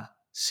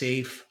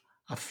safe,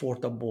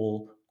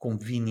 affordable,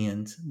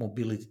 convenient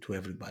mobility to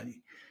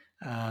everybody.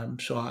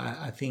 So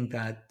I think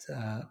that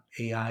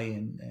AI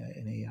and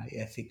AI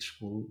ethics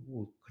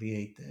will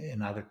create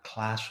another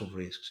class of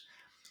risks.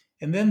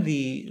 And then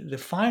the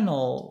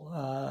final,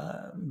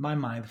 in my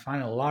mind, the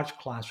final large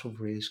class of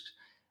risks,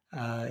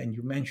 and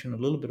you mentioned a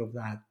little bit of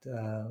that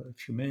a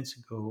few minutes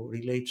ago,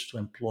 relates to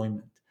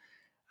employment.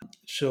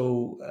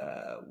 So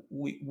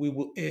we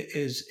will,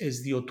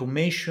 as the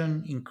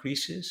automation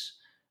increases,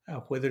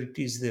 whether it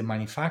is the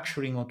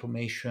manufacturing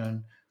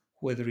automation,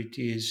 whether it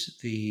is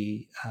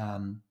the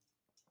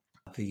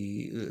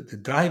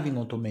driving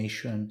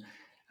automation,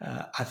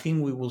 I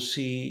think we will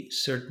see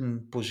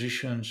certain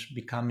positions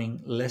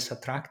becoming less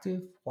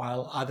attractive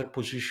while other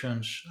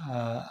positions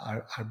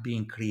are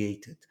being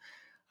created.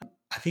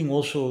 I think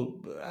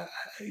also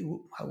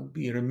I would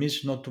be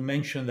remiss not to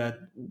mention that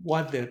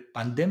what the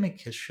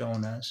pandemic has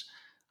shown us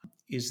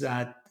is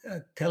that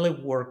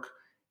telework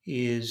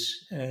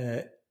is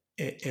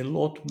a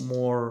lot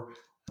more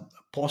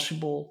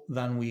possible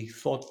than we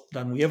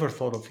ever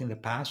thought of in the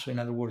past. So in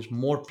other words,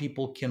 more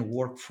people can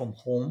work from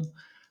home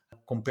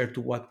compared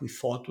to what we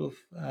thought of,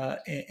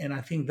 and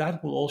I think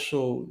that will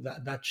also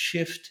that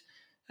shift,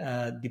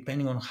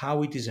 depending on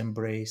how it is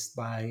embraced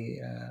by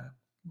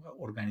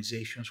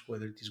organizations,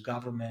 whether it is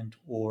government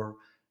or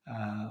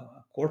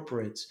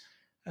corporates,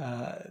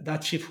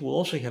 that shift will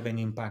also have an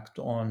impact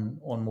on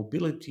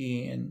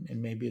mobility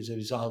and maybe as a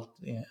result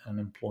on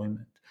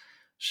employment.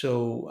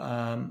 So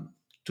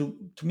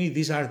to me,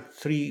 these are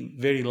three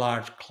very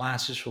large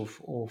classes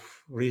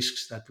of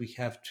risks that we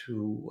have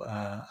to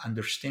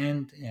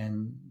understand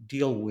and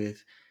deal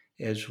with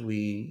as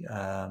we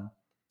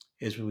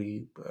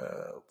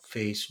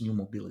face new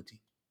mobility.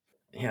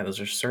 Yeah, those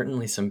are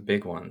certainly some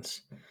big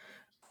ones.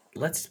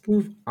 Let's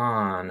move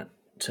on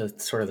to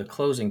sort of the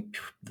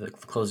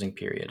closing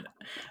period.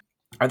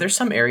 Are there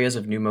some areas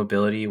of new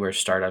mobility where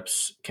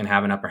startups can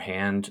have an upper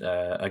hand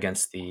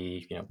against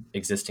the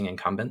existing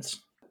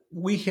incumbents?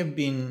 We have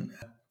been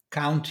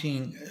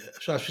counting,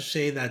 so I should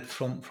say that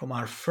from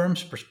our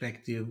firm's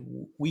perspective,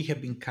 we have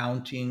been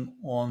counting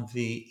on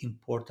the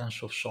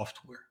importance of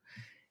software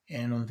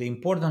and on the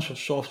importance of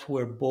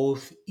software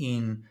both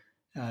in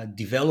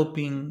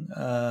developing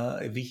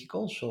a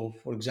vehicle. So,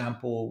 for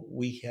example,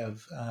 we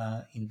have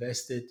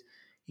invested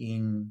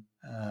in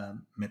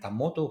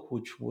Metamoto,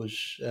 which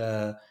was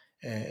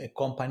a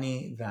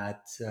company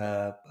that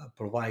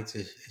provides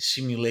a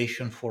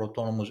simulation for a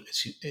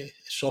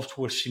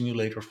software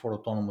simulator for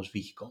autonomous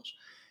vehicles.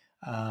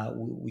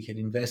 We had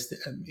invested,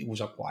 it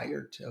was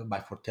acquired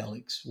by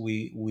Fortelix.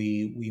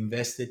 We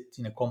invested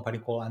in a company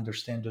called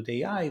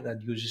Understand.ai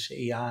that uses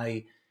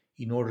AI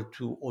in order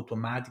to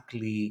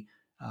automatically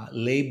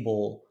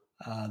label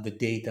the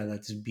data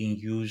that is being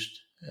used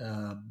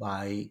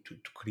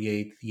to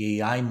create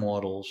the AI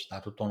models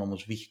that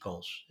autonomous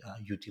vehicles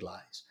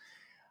utilize.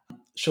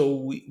 So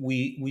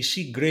we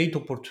see great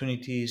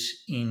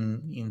opportunities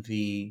in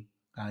the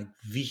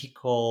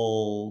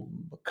vehicle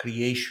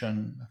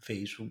creation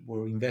phase,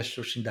 where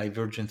investors in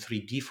Divergent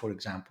 3D, for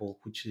example,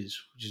 which is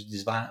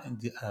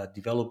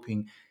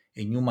developing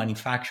a new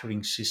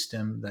manufacturing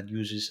system that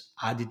uses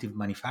additive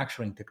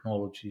manufacturing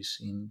technologies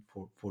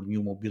for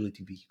new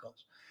mobility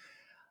vehicles.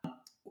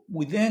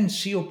 we then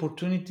see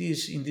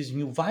opportunities in these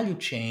new value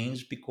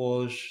chains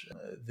because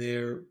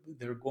they're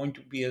going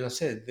to be, as I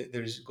said,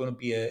 there's going to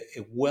be a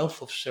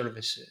wealth of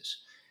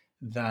services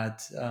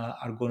that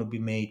are going to be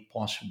made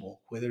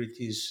possible, whether it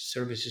is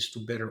services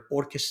to better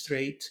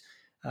orchestrate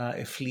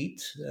a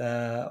fleet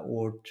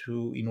or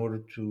to in order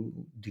to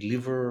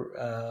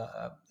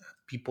deliver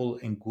people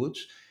and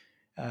goods,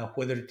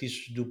 whether it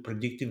is to do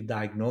predictive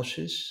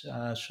diagnosis.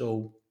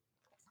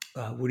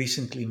 We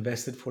recently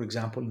invested, for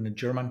example, in a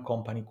German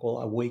company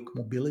called Awake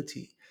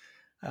Mobility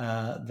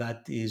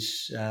that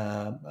is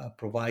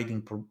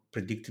providing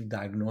predictive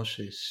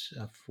diagnosis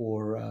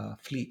for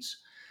fleets.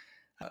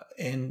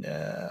 And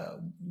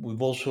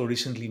we've also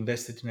recently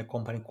invested in a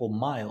company called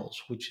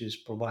Miles, which is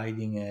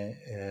providing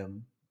a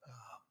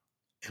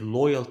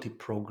loyalty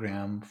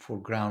program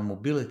for ground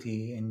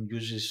mobility and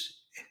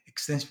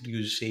extensively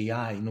uses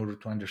AI in order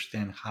to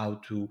understand how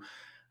to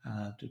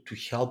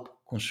help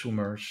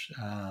consumers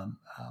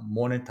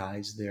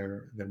monetize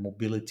their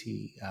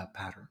mobility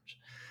patterns.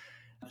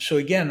 So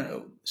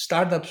again,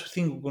 startups I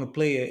think are going to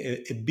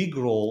play a big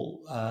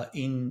role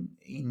in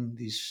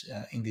this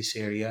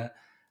area.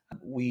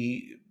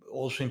 We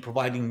also in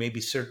providing maybe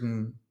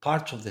certain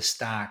parts of the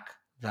stack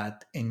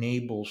that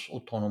enables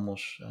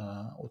autonomous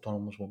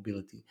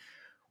mobility.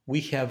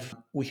 We have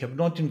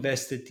not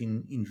invested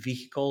in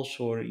vehicles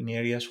or in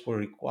areas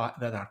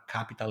that are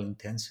capital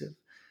intensive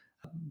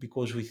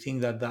because we think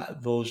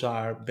that those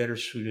are better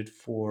suited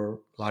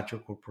for larger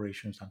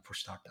corporations than for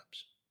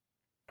startups.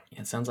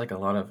 Yeah, it sounds like a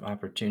lot of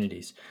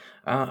opportunities.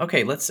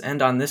 Okay, let's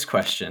end on this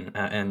question,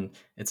 and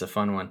it's a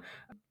fun one.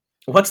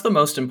 What's the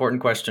most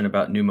important question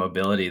about new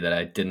mobility that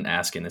I didn't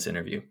ask in this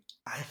interview?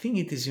 I think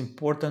it is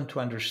important to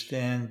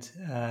understand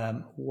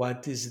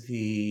what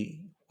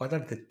are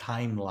the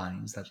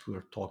timelines that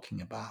we're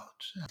talking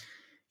about.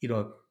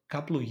 A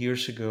couple of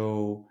years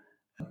ago,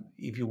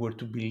 if you were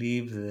to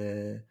believe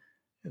the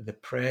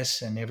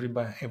press and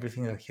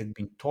everything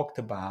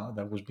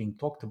that was being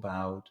talked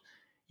about,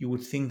 you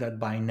would think that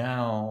by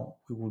now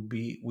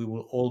we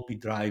will all be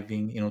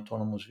driving in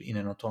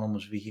an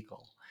autonomous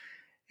vehicle.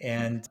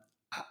 And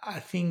I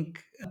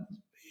think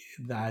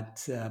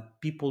that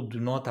people do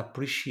not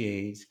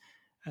appreciate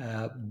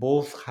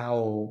both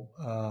how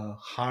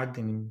hard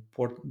and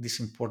important the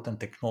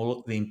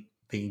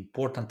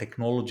important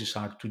technologies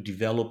are to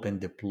develop and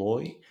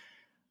deploy,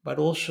 but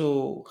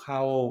also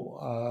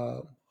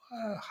how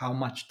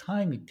much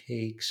time it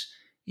takes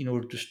in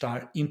order to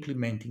start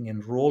implementing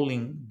and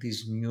rolling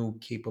these new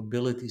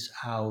capabilities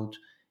out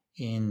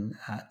in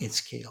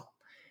scale.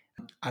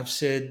 I've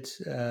said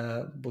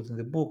both in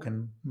the book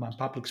and my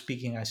public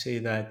speaking, I say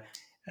that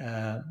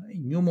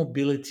new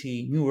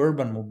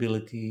urban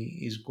mobility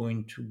is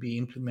going to be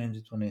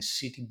implemented on a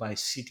city by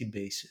city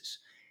basis.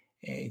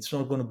 It's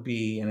not going to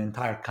be an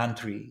entire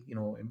country,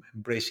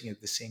 embracing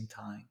at the same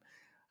time.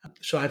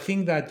 So I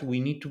think that we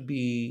need to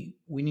be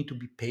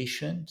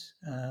patient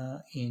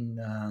in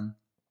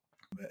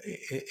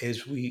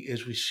as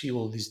we see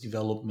all these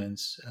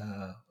developments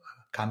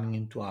coming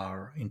into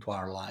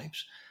our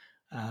lives.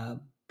 Uh,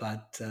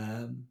 but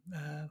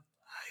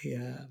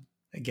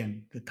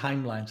again, the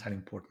timelines are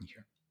important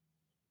here.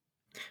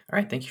 All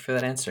right, thank you for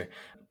that answer.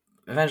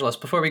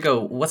 Evangelos, before we go,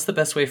 what's the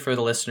best way for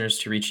the listeners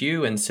to reach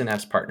you and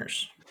Synapse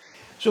partners?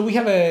 So we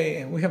have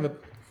a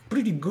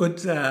pretty good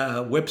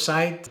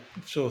website.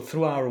 So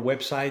through our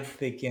website,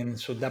 they can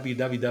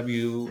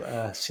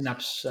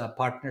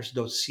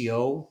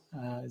www.synapsepartners.co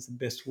is the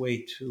best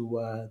way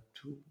to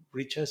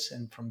reach us,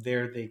 and from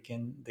there they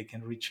can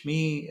reach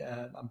me.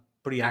 I'm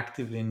pretty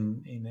active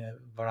in a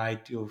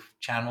variety of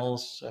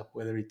channels,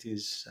 whether it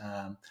is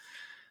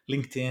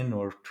LinkedIn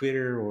or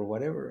Twitter or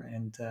whatever.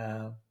 And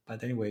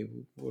but anyway,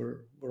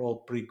 we're all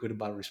pretty good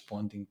about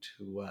responding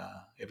to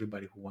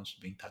everybody who wants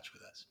to be in touch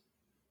with us.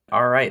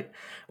 All right.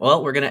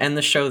 Well, we're going to end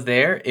the show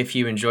there. If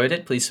you enjoyed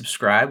it, please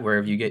subscribe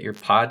wherever you get your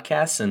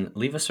podcasts and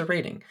leave us a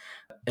rating.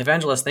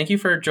 Evangelos, thank you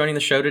for joining the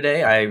show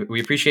today.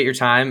 We appreciate your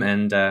time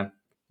and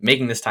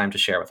making this time to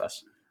share with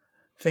us.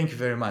 Thank you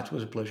very much. It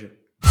was a pleasure.